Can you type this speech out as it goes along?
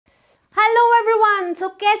Everyone, सो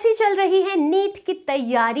कैसी चल रही है नीट की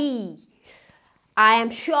तैयारी। आई एम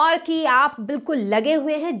श्योर कि आप बिल्कुल लगे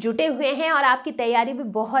हुए हैं, जुटे हुए हैं और आपकी तैयारी भी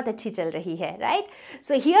बहुत अच्छी चल रही है, right.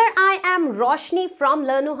 So here I am Roshni from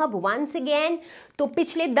लर्नोहब once again. तो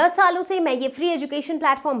पिछले 10 सालों से मैं ये फ्री एजुकेशन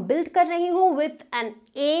प्लेटफॉर्म बिल्ड कर रही हूँ with an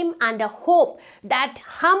M and a hope that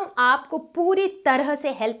हम आपको पूरी तरह से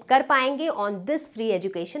हेल्प कर पाएंगे on this free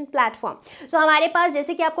education platform. सो हमारे पास,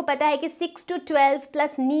 जैसे कि आपको पता है कि 6 to 12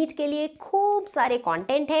 प्लस नीट के लिए खूब सारे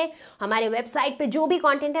कंटेंट हैं। हमारे वेबसाइट पे जो भी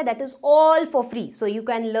कंटेंट है that is all for free, so you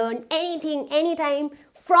can learn anything any time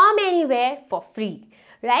from anywhere for free,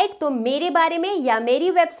 right. तो मेरे बारे में या मेरी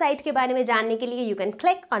वेबसाइट के बारे में जानने के लिए you can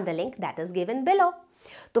click on the link that is given below.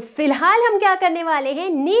 तो फिलहाल हम क्या करने वाले हैं,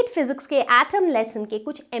 नीट फिजिक्स के एटम लेसन के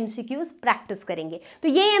कुछ MCQs प्रैक्टिस करेंगे। तो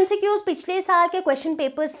ये MCQs पिछले साल के क्वेश्चन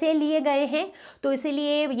पेपर से लिए गए हैं, तो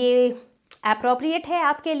इसीलिए ये अप्रोप्रिएट है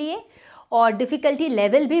आपके लिए और डिफिकल्टी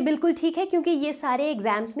लेवल भी बिल्कुल ठीक है क्योंकि ये सारे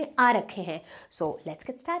एग्जाम्स में आ रखे हैं। So let's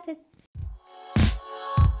get started.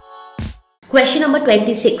 Question number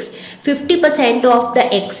 26. 50% of the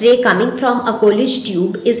X-ray coming from a Coolidge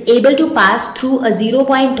tube is able to pass through a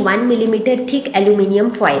 0.1 millimeter thick aluminum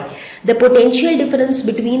foil. The potential difference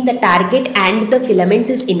between the target and the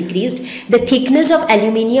filament is increased. The thickness of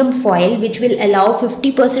aluminum foil which will allow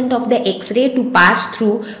 50% of the X-ray to pass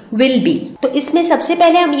through will be. तो इसमें सबसे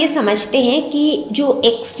पहले हम ये समझते हैं कि जो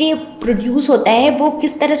X-ray प्रोड्यूस होता है वो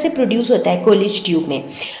किस तरह से प्रोड्यूस होता है Coolidge ट्यूब में।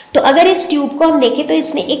 तो अगर इस ट्यूब को हम देखें तो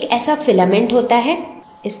इसमें एक ऐसा फिलामेंट होता है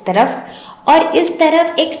इस तरफ, और इस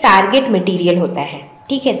तरफ एक टारगेट मटेरियल होता है,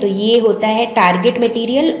 ठीक है। तो ये होता है टारगेट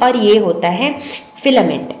मटेरियल और ये होता है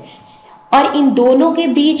फिलामेंट, और इन दोनों के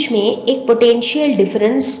बीच में एक पोटेंशियल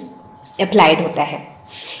डिफरेंस अप्लाइड होता है।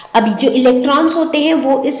 अब जो इलेक्ट्रॉन्स होते हैं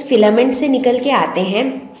वो इस फिलामेंट से निकल के आते हैं,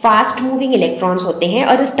 फास्ट मूविंग इलेक्ट्रॉन्स होते हैं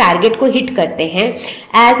और इस टारगेट को हिट करते हैं,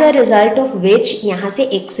 as a result of which यहाँ से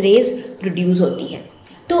एक्सरेज प्रोड्यूस होती हैं।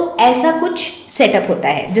 तो ऐसा कुछ सेटअप होता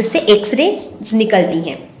है जिससे एक्सरेज निकलती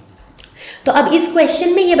हैं। तो अब इस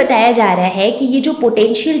क्वेश्चन में ये बताया जा रहा है कि ये जो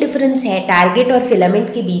पोटेंशियल डिफरेंस है टारगेट और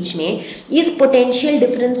फिलामेंट के बीच में, इस पोटेंशियल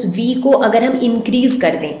डिफरेंस V को अगर हम इंक्रीज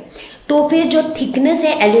कर दें तो फिर जो थिकनेस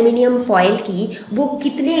है एल्यूमिनियम फॉयल की वो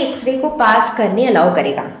कितने एक्सरे को पास करने अलाउ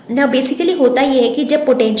करेगा ना। बेसिकली होता ये है कि जब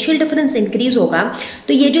पोटेंशियल डिफरेंस इंक्रीज होगा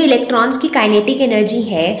तो ये जो इलेक्ट्रॉन्स की काइनेटिक एनर्जी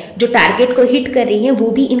है जो टारगेट को हिट कर रही है वो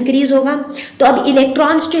भी इंक्रीज होगा। तो अब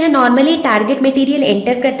इलेक्ट्रॉन्स जो है नॉर्मली टारगेट मटेरियल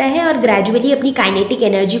एंटर करता है और ग्रेजुअली अपनी काइनेटिक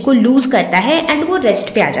एनर्जी को लूज करता है एंड वो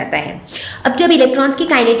रेस्ट पे आ जाता है। अब जब इलेक्ट्रॉन्स की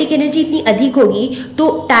काइनेटिक एनर्जी इतनी अधिक होगी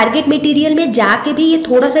तो टारगेट मटेरियल में जाके भी ये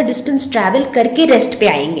थोड़ा सा डिस्टेंस ट्रैवल करके रेस्ट पे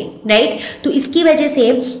आएंगे, राइट। तो इसकी वजह से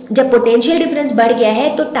जब पोटेंशियल डिफरेंस बढ़ गया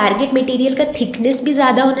है तो टारगेट मटेरियल का थिकनेस भी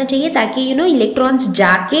ज्यादा होना चाहिए ताकि इलेक्ट्रॉन्स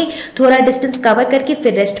जाके थोड़ा डिस्टेंस कवर करके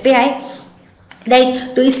फिर रेस्ट पे आए,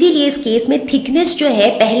 राइट। तो इसीलिए इस केस में थिकनेस जो है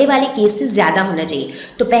पहले वाले केस से ज्यादा होना चाहिए।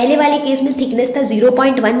 तो पहले वाले केस में थिकनेस था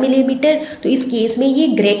 0.1 मिलीमीटर, तो इस केस में ये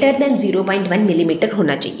ग्रेटर देन 0.1 मिलीमीटर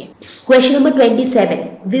होना चाहिए। Question number 27.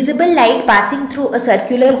 Visible light passing through a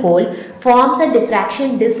circular whole forms a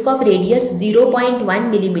diffraction disc of radius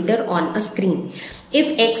 0.1 millimetre on a screen.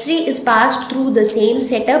 If X-ray is passed through the same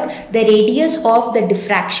setup, the radius of the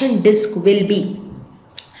diffraction disk will be.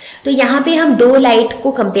 तो यहाँ पे हम दो light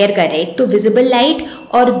को compare कर रहे हैं, एक तो विजिबल लाइट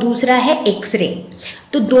और दूसरा है एक्सरे।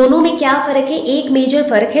 तो दोनों में क्या फ़र्क है, एक मेजर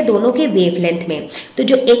फ़र्क है दोनों के वेवलेंथ में। तो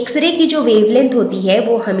जो एक्सरे की जो वेवलेंथ होती है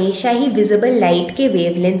वो हमेशा ही विजिबल लाइट के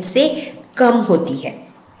वेवलेंथ से कम होती है,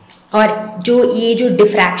 और ये जो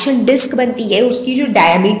डिफ्रैक्शन डिस्क बनती है उसकी जो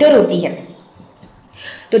डायमीटर होती है,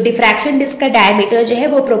 तो डिफ्रैक्शन डिस्क का डायमीटर जो है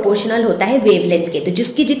वो प्रोपोर्शनल होता है वेवलेंथ के। तो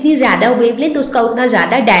जिसकी जितनी ज्यादा वेवलेंथ उसका उतना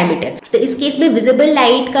ज्यादा डायमीटर। तो इस केस में विजिबल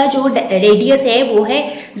लाइट का जो रेडियस है वो है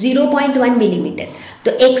 0.1 मिलीमीटर।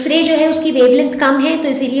 तो एक्सरे जो है उसकी वेवलेंथ कम है तो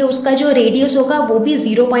इसीलिए उसका जो रेडियस होगा वो भी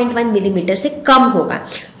 0.1 मिलीमीटर से कम होगा।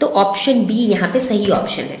 तो ऑप्शन बी यहाँ पे सही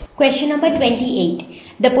ऑप्शन है। Question number 28.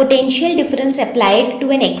 The potential difference applied to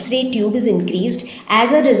an X-ray tube is increased.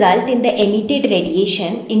 As a result, in the emitted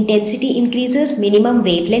radiation, intensity increases, minimum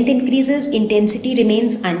wavelength increases, intensity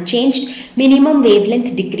remains unchanged, minimum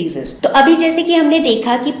wavelength decreases. तो अभी जैसे कि हमने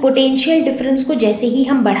देखा कि potential difference को जैसे ही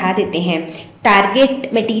हम बढ़ा देते हैं टारगेट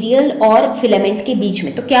मटेरियल और फिलामेंट के बीच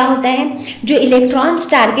में, तो क्या होता है, जो इलेक्ट्रॉन्स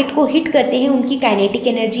टारगेट को हिट करते हैं उनकी काइनेटिक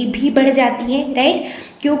एनर्जी भी बढ़ जाती है, राइट।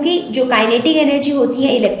 क्योंकि जो काइनेटिक एनर्जी होती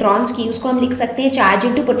है इलेक्ट्रॉन्स की उसको हम लिख सकते हैं चार्ज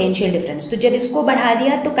इनटू पोटेंशियल डिफरेंस। तो जब इसको बढ़ा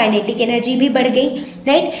दिया तो काइनेटिक एनर्जी भी बढ़ गई,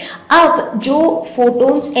 राइट। अब जो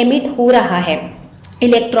फोटोन्स एमिट हो रहा है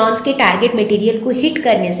इलेक्ट्रॉन्स के टारगेट मटेरियल को हिट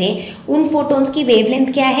करने से उन फोटॉन्स की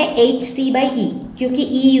वेवलेंथ क्या है hc/e, क्योंकि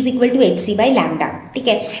E is equal to hc/λ। ठीक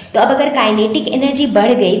है, तो अब अगर काइनेटिक एनर्जी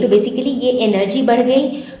बढ़ गई तो बेसिकली ये एनर्जी बढ़ गई,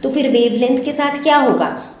 तो फिर वेवलेंथ के साथ क्या होगा,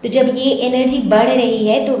 तो जब ये एनर्जी बढ़ रही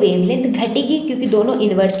है तो वेवलेंथ घटेगी, क्योंकि दोनों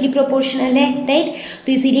इन्वर्सली प्रोपोर्शनल है, राइट।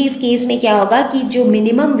 तो इसीलिए इस केस में क्या होगा कि जो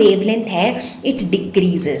मिनिमम वेवलेंथ है इट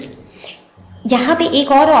डिक्रीजेस। यहाँ पे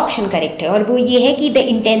एक और ऑप्शन करेक्ट है, और वो ये है कि द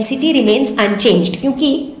इंटेंसिटी रिमेन्स अनचेंज्ड,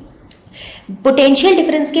 क्योंकि पोटेंशियल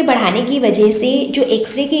डिफरेंस के बढ़ाने की वजह से जो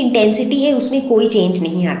एक्सरे की इंटेंसिटी है उसमें कोई चेंज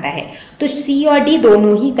नहीं आता है। तो सी और डी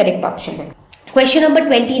दोनों ही करेक्ट ऑप्शन है। Question number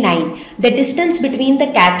 29. The distance between the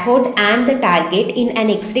cathode and the target in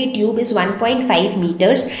an X-ray tube is 1.5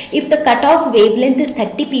 meters. If the cutoff wavelength is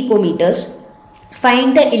 30 picometers,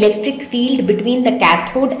 find the electric field between the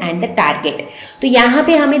cathode and the target. तो यहाँ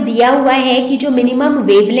पे हमें दिया हुआ है कि जो minimum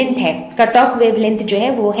wavelength है, कट ऑफ वेवलेंथ जो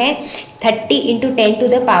है वो है 30 ×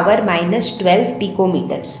 10⁻⁻12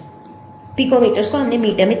 पिकोमीटर्स। पिकोमीटर्स को हमने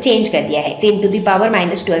मीटर में चेंज कर दिया है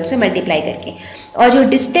 10⁻12 से मल्टीप्लाई करके, और जो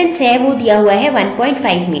डिस्टेंस है वो दिया हुआ है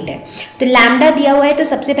 1.5 मीटर। तो लैम्डा दिया हुआ है, तो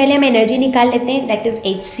सबसे पहले हम एनर्जी निकाल लेते हैं, दैट इज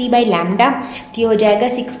hc/λ। तो ये हो जाएगा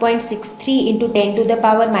 6.63 ×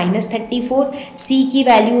 10⁻34। c की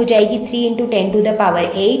वैल्यू हो जाएगी 3 ×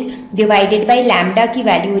 10⁸ डिवाइडेड बाई लैम्डा की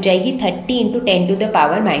वैल्यू हो जाएगी 30 ×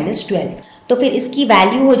 10⁻12। तो फिर इसकी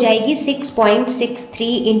वैल्यू हो जाएगी 6.63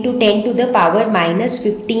 ×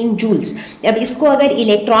 10⁻15 जूल्स। अब इसको अगर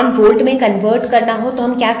इलेक्ट्रॉन वोल्ट में कन्वर्ट करना हो तो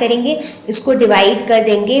हम क्या करेंगे, इसको डिवाइड कर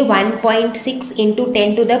देंगे 1.6 ×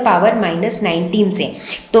 10⁻19 से,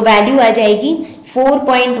 तो वैल्यू आ जाएगी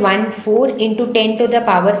 4.14 ×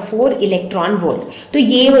 10⁴ इलेक्ट्रॉन वोल्ट। तो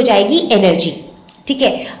ये हो जाएगी एनर्जी। ठीक है,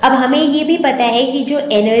 अब हमें ये भी पता है कि जो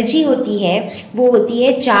एनर्जी होती है वो होती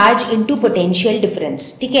है चार्ज इनटू पोटेंशियल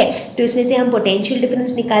डिफरेंस। ठीक है, तो इसमें से हम पोटेंशियल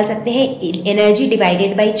डिफरेंस निकाल सकते हैं, एनर्जी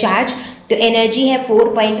डिवाइडेड बाय चार्ज। तो एनर्जी है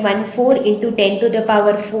 4.14 ×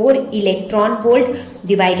 10⁴ electron volt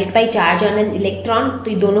divided by charge on an electron.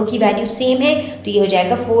 तो दोनों की वैल्यू सेम है, तो ये हो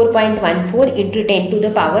जाएगा 4.14 ×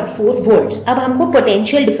 10⁴ वोल्ट्स। अब हमको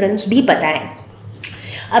पोटेंशियल डिफरेंस भी पता है।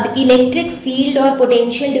 अब इलेक्ट्रिक फील्ड और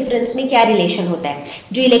पोटेंशियल डिफरेंस में क्या रिलेशन होता है,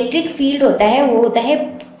 जो इलेक्ट्रिक फील्ड होता है वो होता है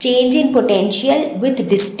change in potential with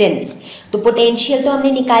distance. तो पोटेंशियल तो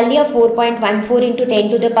हमने निकाल लिया 4.14 ×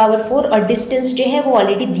 10⁴, और डिस्टेंस जो है वो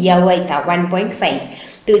ऑलरेडी दिया हुआ ही था 1.5,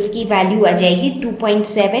 तो इसकी वैल्यू आ जाएगी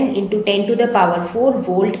 2.7 × 10⁴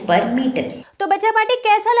 वोल्ट पर मीटर। तो बच्चा पार्टी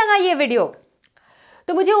कैसा लगा ये वीडियो?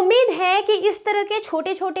 तो मुझे उम्मीद है कि इस तरह के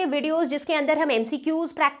छोटे छोटे वीडियोस जिसके अंदर हम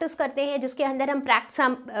MCQs प्रैक्टिस करते हैं, जिसके अंदर हम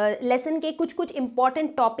लेसन के कुछ कुछ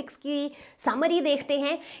इंपॉर्टेंट टॉपिक्स की समरी देखते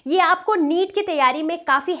हैं, ये आपको नीट की तैयारी में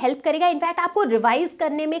काफ़ी हेल्प करेगा। इनफैक्ट आपको रिवाइज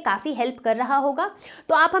करने में काफ़ी हेल्प कर रहा होगा।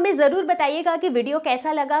 तो आप हमें ज़रूर बताइएगा कि वीडियो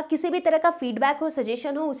कैसा लगा। किसी भी तरह का फीडबैक हो,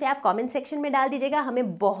 सजेशन हो, उसे आप कॉमेंट सेक्शन में डाल दीजिएगा,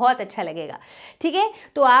 हमें बहुत अच्छा लगेगा। ठीक है,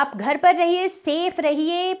 तो आप घर पर रहिए, सेफ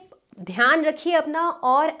रहिए, ध्यान रखिए अपना,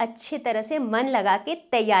 और अच्छे तरह से मन लगा के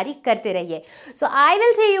तैयारी करते रहिए। सो I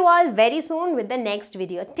will see you all very soon with the next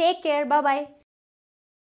video. Take care, bye bye.